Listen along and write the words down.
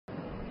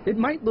it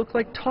might look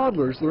like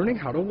toddlers learning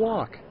how to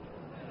walk.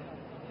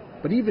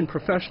 But even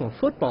professional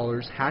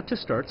footballers had to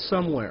start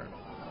somewhere.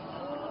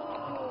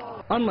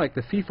 Unlike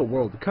the FIFA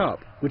World Cup,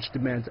 which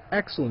demands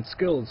excellent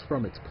skills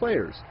from its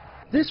players,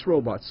 this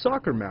robot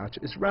soccer match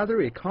is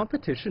rather a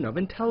competition of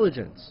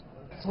intelligence.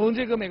 To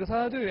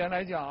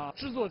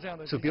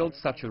build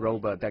such a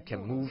robot that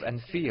can move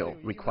and feel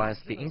requires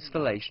the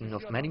installation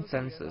of many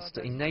sensors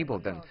to enable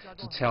them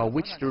to tell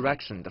which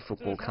direction the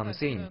football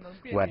comes in,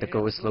 where the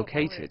goal is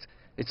located,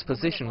 its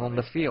position on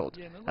the field,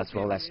 as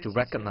well as to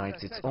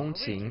recognize its own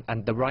team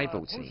and the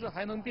rival team.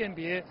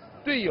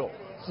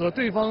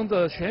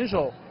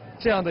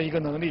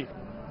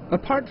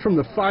 Apart from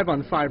the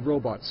 5-on-5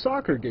 robot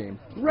soccer game,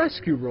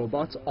 rescue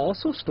robots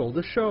also stole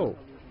the show.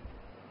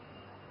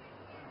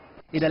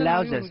 It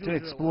allows us to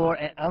explore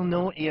an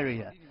unknown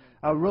area.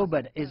 Our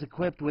robot is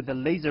equipped with a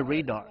laser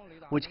radar,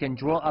 which can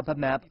draw up a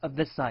map of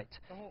the site.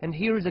 And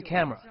here is a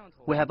camera.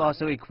 We have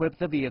also equipped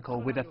the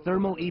vehicle with a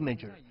thermal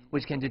imager,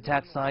 which can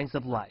detect signs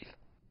of life.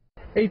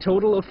 A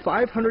total of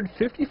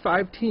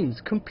 555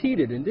 teams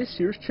competed in this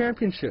year's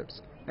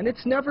championships, and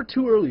it's never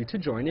too early to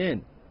join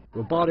in.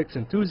 Robotics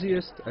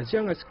enthusiasts as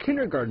young as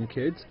kindergarten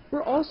kids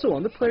were also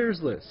on the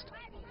players list.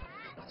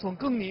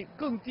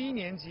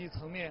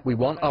 We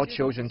want our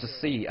children to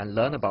see and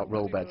learn about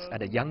robots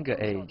at a younger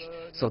age,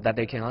 so that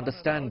they can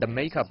understand the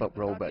makeup of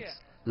robots,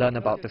 learn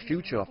about the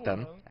future of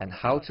them, and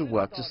how to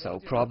work to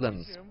solve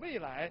problems.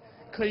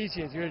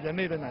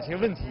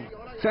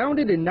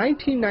 Founded in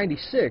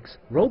 1996,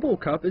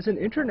 RoboCup is an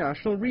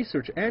international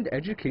research and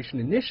education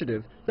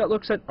initiative that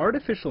looks at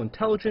artificial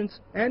intelligence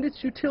and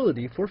its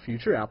utility for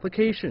future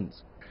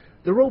applications.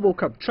 The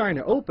RoboCup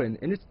China Open,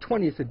 in its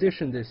 20th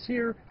edition this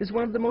year, is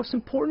one of the most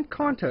important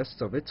contests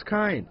of its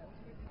kind.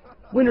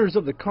 Winners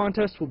of the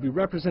contest will be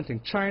representing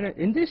China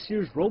in this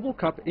year's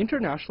RoboCup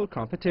International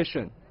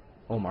Competition.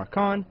 Omar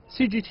Khan,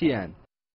 CGTN.